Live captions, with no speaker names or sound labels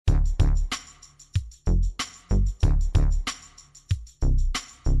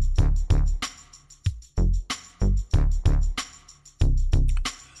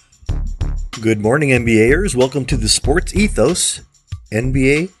Good morning, NBAers. Welcome to the Sports Ethos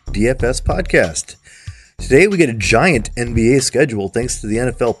NBA DFS podcast. Today we get a giant NBA schedule thanks to the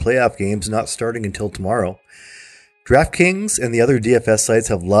NFL playoff games not starting until tomorrow. DraftKings and the other DFS sites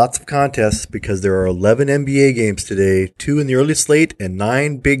have lots of contests because there are 11 NBA games today, 2 in the early slate and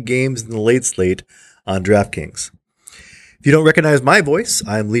 9 big games in the late slate on DraftKings. If you don't recognize my voice,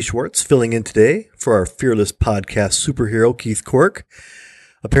 I'm Lee Schwartz, filling in today for our fearless podcast superhero, Keith Cork.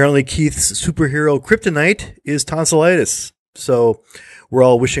 Apparently, Keith's superhero kryptonite is tonsillitis. So we're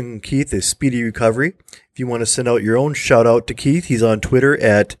all wishing Keith a speedy recovery. If you want to send out your own shout out to Keith, he's on Twitter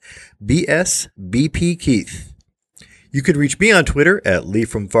at BSBPKeith. You can reach me on Twitter at Lee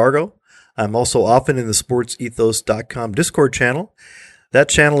from Fargo. I'm also often in the sportsethos.com Discord channel. That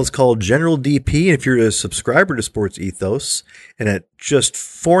channel is called General DP, and if you're a subscriber to Sports Ethos, and at just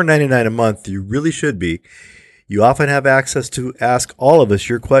 $4.99 a month, you really should be, you often have access to ask all of us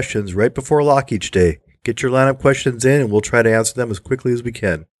your questions right before lock each day. Get your lineup questions in, and we'll try to answer them as quickly as we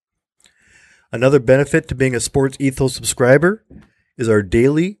can. Another benefit to being a Sports Ethos subscriber is our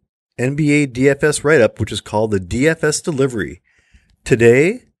daily NBA DFS write-up, which is called the DFS Delivery.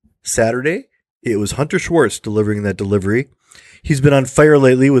 Today, Saturday, it was Hunter Schwartz delivering that delivery. He's been on fire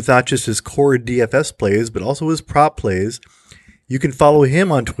lately with not just his core DFS plays, but also his prop plays. You can follow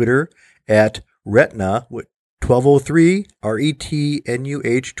him on Twitter at Retna, 1203,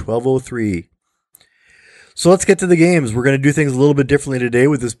 RETNUH 1203. So let's get to the games. We're going to do things a little bit differently today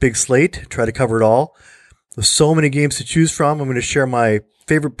with this big slate, try to cover it all. There's so many games to choose from. I'm going to share my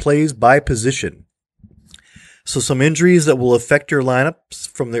favorite plays by position. So some injuries that will affect your lineups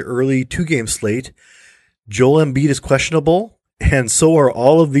from the early two-game slate. Joel Embiid is questionable, and so are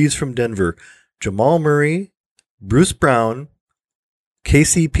all of these from Denver. Jamal Murray, Bruce Brown,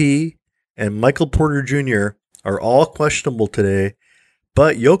 KCP, and Michael Porter Jr. are all questionable today,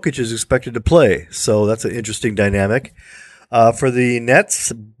 but Jokic is expected to play, so that's an interesting dynamic. For the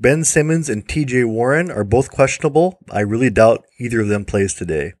Nets, Ben Simmons and TJ Warren are both questionable. I really doubt either of them plays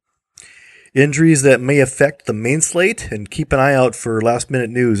today. Injuries that may affect the main slate, and keep an eye out for last-minute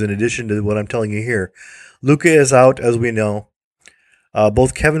news in addition to what I'm telling you here. Luka is out, as we know.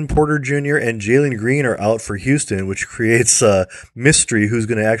 Both Kevin Porter Jr. and Jalen Green are out for Houston, which creates a mystery who's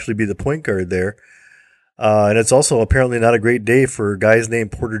going to actually be the point guard there. And it's also apparently not a great day for guys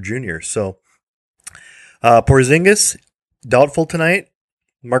named Porter Jr. So Porzingis, doubtful tonight.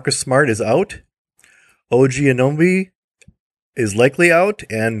 Marcus Smart is out. OG Anunoby is likely out.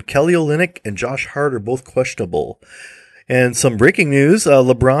 And Kelly Olynyk and Josh Hart are both questionable. And some breaking news,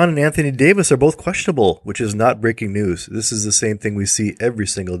 LeBron and Anthony Davis are both questionable, which is not breaking news. This is the same thing we see every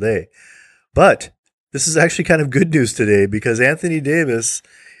single day. But this is actually kind of good news today because Anthony Davis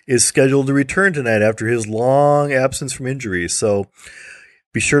is scheduled to return tonight after his long absence from injury. So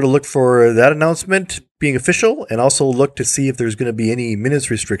be sure to look for that announcement being official and also look to see if there's going to be any minutes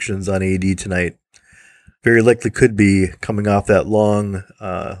restrictions on AD tonight. Very likely could be coming off that long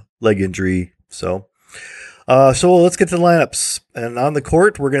leg injury. So let's get to the lineups. And on the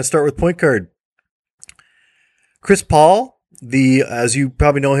court, we're going to start with point guard. Chris Paul, as you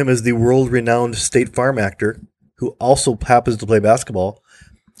probably know him as the world-renowned State Farm actor, who also happens to play basketball,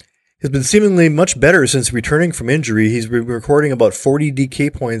 has been seemingly much better since returning from injury. He's been recording about 40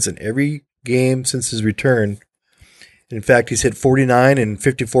 DK points in every game since his return. In fact, he's hit 49 and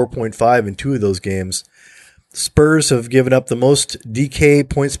 54.5 in 2 of those games. Spurs have given up the most DK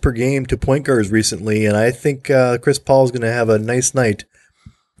points per game to point guards recently, and I think Chris Paul is going to have a nice night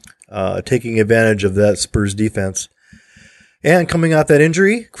taking advantage of that Spurs defense. And coming off that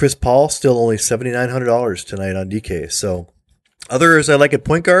injury, Chris Paul still only $7,900 tonight on DK. So others I like at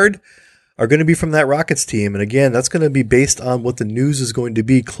point guard are going to be from that Rockets team. And again, that's going to be based on what the news is going to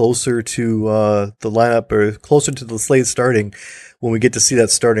be closer to the lineup or closer to the slate starting when we get to see that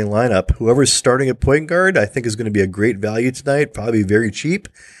starting lineup. Whoever's starting at point guard, I think is going to be a great value tonight, probably very cheap,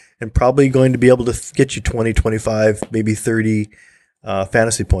 and probably going to be able to get you 20, 25, maybe 30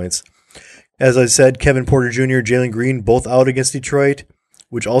 fantasy points. As I said, Kevin Porter Jr., Jalen Green, both out against Detroit,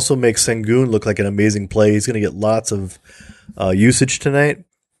 which also makes Sengun look like an amazing play. He's going to get lots of usage tonight.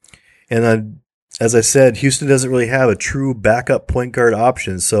 And then, as I said, Houston doesn't really have a true backup point guard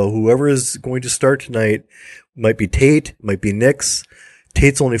option. So whoever is going to start tonight might be Tate, might be Knicks.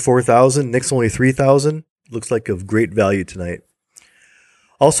 Tate's only $4,000, Knicks only $3,000. Looks like a great value tonight.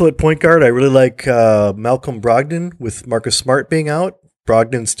 Also at point guard, I really like Malcolm Brogdon with Marcus Smart being out.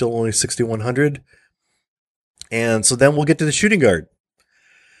 Brogdon's still only $6,100. And so then we'll get to the shooting guard.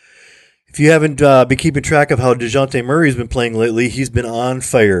 If you haven't been keeping track of how DeJounte Murray's been playing lately, he's been on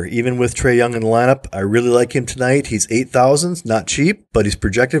fire. Even with Trae Young in the lineup, I really like him tonight. He's 8,000, not cheap, but he's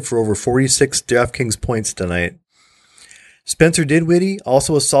projected for over 46 DraftKings points tonight. Spencer Dinwiddie,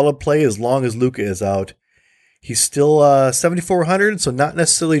 also a solid play as long as Luka is out. He's still 7,400, so not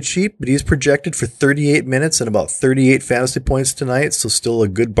necessarily cheap, but he's projected for 38 minutes and about 38 fantasy points tonight, so still a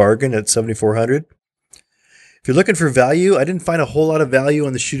good bargain at 7,400. If you're looking for value, I didn't find a whole lot of value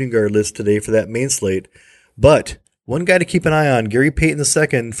on the shooting guard list today for that main slate. But one guy to keep an eye on, Gary Payton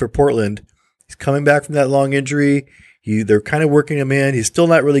II for Portland. He's coming back from that long injury. They're kind of working him in. He's still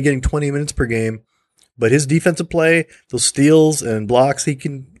not really getting 20 minutes per game. But his defensive play, those steals and blocks he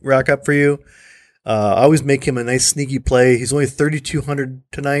can rack up for you, I always make him a nice sneaky play. He's only 3,200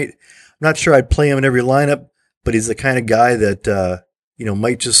 tonight. I'm not sure I'd play him in every lineup, but he's the kind of guy that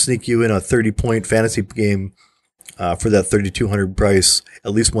might just sneak you in a 30-point fantasy game for that 3,200 price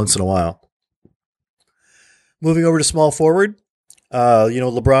at least once in a while. Moving over to small forward,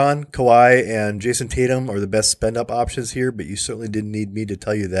 LeBron, Kawhi, and Jason Tatum are the best spend-up options here, but you certainly didn't need me to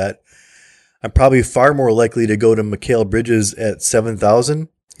tell you that. I'm probably far more likely to go to Mikal Bridges at 7,000.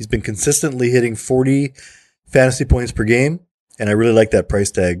 He's been consistently hitting 40 fantasy points per game, and I really like that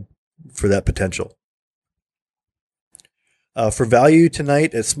price tag for that potential. For value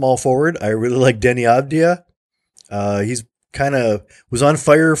tonight at small forward, I really like Deni Avdija. He's kind of was on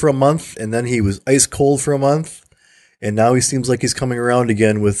fire for a month, and then he was ice cold for a month, and now he seems like he's coming around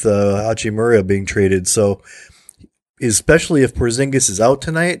again with Hachimura being traded. So, especially if Porzingis is out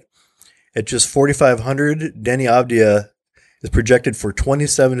tonight, at just 4,500, Deni Avdija is projected for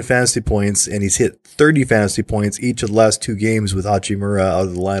 27 fantasy points, and he's hit 30 fantasy points each of the last two games with Hachimura out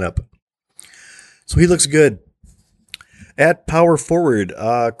of the lineup. So he looks good. At power forward,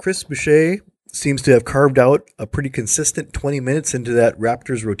 Chris Boucher seems to have carved out a pretty consistent 20 minutes into that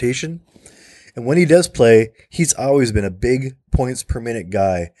Raptors rotation. And when he does play, he's always been a big points per minute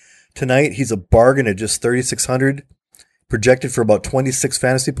guy. Tonight, he's a bargain at just 3,600, projected for about 26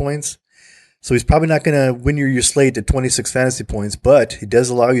 fantasy points. So he's probably not going to win your slate at 26 fantasy points, but he does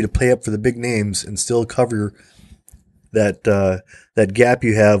allow you to pay up for the big names and still cover that gap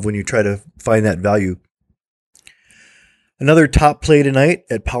you have when you try to find that value. Another top play tonight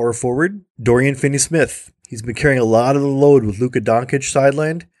at power forward, Dorian Finney-Smith. He's been carrying a lot of the load with Luka Doncic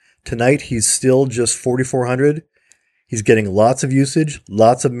sidelined. Tonight, he's still just 4,400. He's getting lots of usage,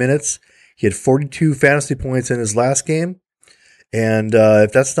 lots of minutes. He had 42 fantasy points in his last game. And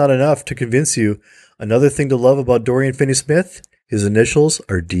if that's not enough to convince you, another thing to love about Dorian Finney-Smith, his initials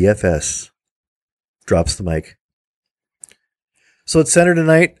are DFS. Drops the mic. So it's center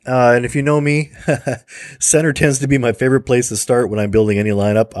tonight, and if you know me, center tends to be my favorite place to start when I'm building any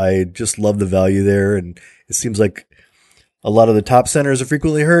lineup. I just love the value there, and it seems like a lot of the top centers are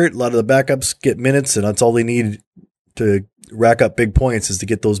frequently hurt. A lot of the backups get minutes, and that's all they need to rack up big points is to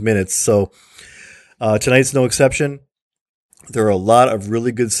get those minutes. So tonight's no exception. There are a lot of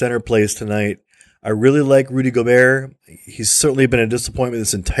really good center plays tonight. I really like Rudy Gobert. He's certainly been a disappointment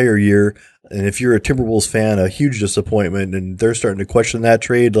this entire year. And if you're a Timberwolves fan, a huge disappointment. And they're starting to question that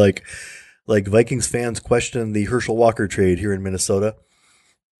trade like Vikings fans question the Herschel Walker trade here in Minnesota.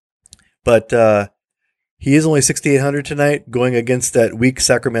 But he is only 6,800 tonight going against that weak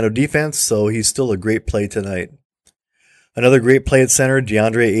Sacramento defense. So he's still a great play tonight. Another great play at center,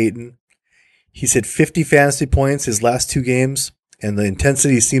 DeAndre Ayton. He's hit 50 fantasy points his last two games, and the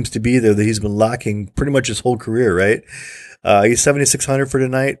intensity seems to be there that he's been lacking pretty much his whole career, right? He's 7,600 for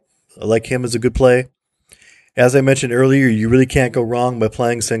tonight. I like him as a good play. As I mentioned earlier, you really can't go wrong by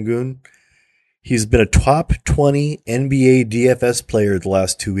playing Sengun. He's been a top 20 NBA DFS player the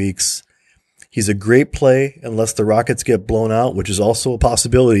last 2 weeks. He's a great play unless the Rockets get blown out, which is also a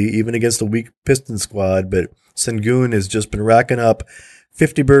possibility, even against a weak Pistons squad. But Sengun has just been racking up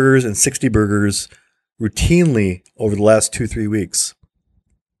 50 burgers and 60 burgers routinely over the last 2-3 weeks.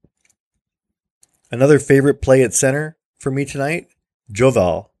 Another favorite play at center for me tonight,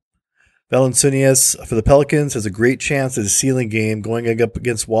 Joval. Valanciunas for the Pelicans has a great chance at a ceiling game going up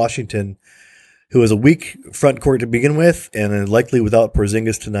against Washington, who is a weak front court to begin with and likely without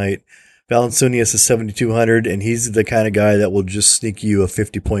Porzingis tonight. Valanciunas is 7,200, and he's the kind of guy that will just sneak you a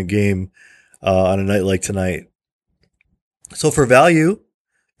 50-point game on a night like tonight. So for value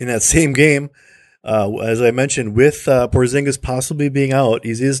in that same game, as I mentioned, with Porzingis possibly being out,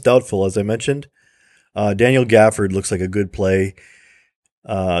 he is doubtful, as I mentioned. Daniel Gafford looks like a good play.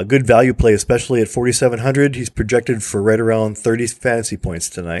 Good value play, especially at 4,700. He's projected for right around 30 fantasy points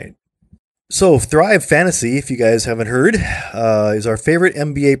tonight. So Thrive Fantasy, if you guys haven't heard, is our favorite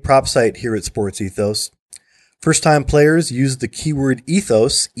NBA prop site here at Sports Ethos. First-time players use the keyword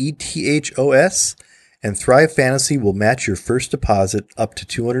ETHOS, ETHOS, and Thrive Fantasy will match your first deposit up to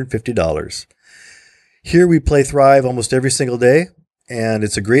 $250. Here we play Thrive almost every single day, and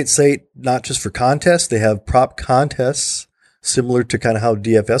it's a great site not just for contests. They have prop contests similar to kind of how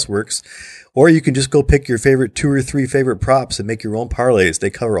DFS works, or you can just go pick your favorite 2 or 3 favorite props and make your own parlays. They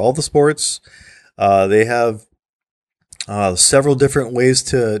cover all the sports. They have several different ways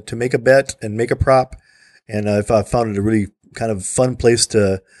to make a bet and make a prop, and I've found it a really kind of fun place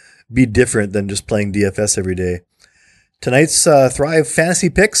to be different than just playing DFS every day. Tonight's Thrive Fantasy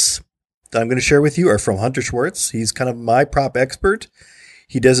picks that I'm going to share with you are from Hunter Schwartz. He's kind of my prop expert.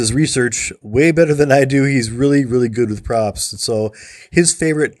 He does his research way better than I do. He's really, really good with props. And so his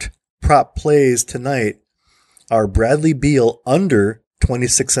favorite prop plays tonight are Bradley Beal under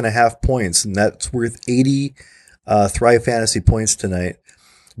 26.5 points, and that's worth 80 Thrive Fantasy points tonight.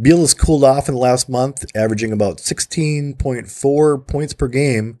 Beal has cooled off in the last month, averaging about 16.4 points per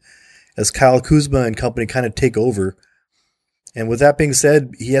game as Kyle Kuzma and company kind of take over. And with that being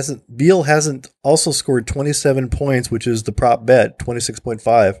said, Beal hasn't also scored 27 points, which is the prop bet,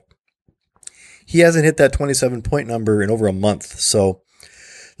 26.5. He hasn't hit that 27-point number in over a month. So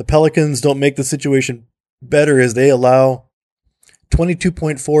the Pelicans don't make the situation better as they allow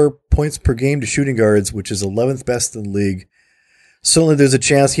 22.4 points per game to shooting guards, which is 11th best in the league. Certainly there's a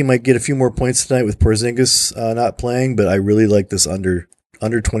chance he might get a few more points tonight with Porzingis not playing, but I really like this under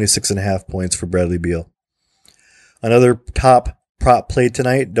 26.5 points for Bradley Beal. Another top prop play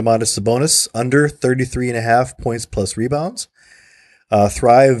tonight, Domantas Sabonis, under 33.5 points plus rebounds.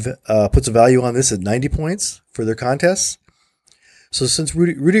 Thrive puts a value on this at 90 points for their contests. So since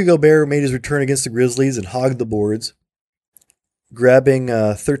Rudy Gobert made his return against the Grizzlies and hogged the boards, grabbing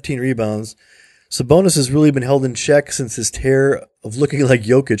 13 rebounds, Sabonis has really been held in check since his tear of looking like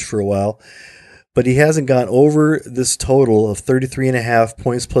Jokic for a while. But he hasn't gone over this total of 33.5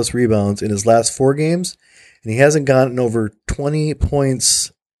 points plus rebounds in his last 4 games. And he hasn't gotten over 20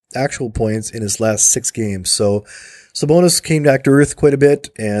 points, actual points, in his last 6 games. So Sabonis came back to earth quite a bit,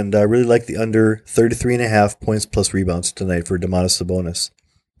 and I really like the under 33.5 points plus rebounds tonight for Domantas Sabonis.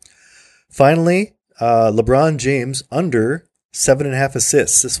 Finally, LeBron James under 7.5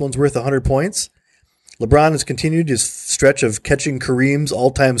 assists. This one's worth 100 points. LeBron has continued his stretch of catching Kareem's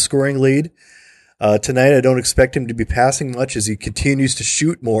all-time scoring lead. Tonight, I don't expect him to be passing much as he continues to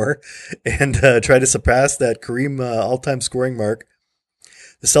shoot more and try to surpass that Kareem all-time scoring mark.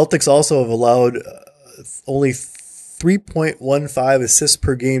 The Celtics also have allowed only 3.15 assists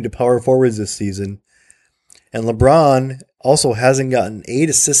per game to power forwards this season. And LeBron also hasn't gotten 8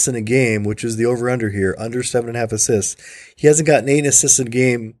 assists in a game, which is the over-under here, under 7.5 assists. He hasn't gotten 8 assists in a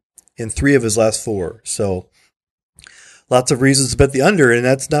game in 3 of his last 4. So lots of reasons to bet the under, and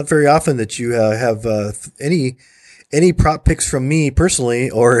that's not very often that you have any prop picks from me personally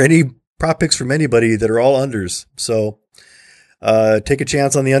or any prop picks from anybody that are all unders. So take a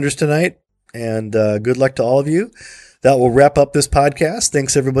chance on the unders tonight, and good luck to all of you. That will wrap up this podcast.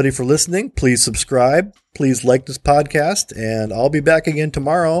 Thanks, everybody, for listening. Please subscribe. Please like this podcast, and I'll be back again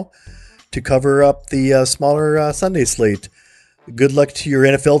tomorrow to cover up the smaller Sunday slate. Good luck to your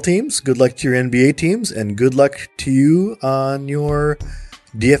NFL teams, good luck to your NBA teams, and good luck to you on your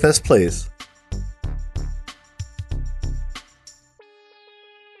DFS plays.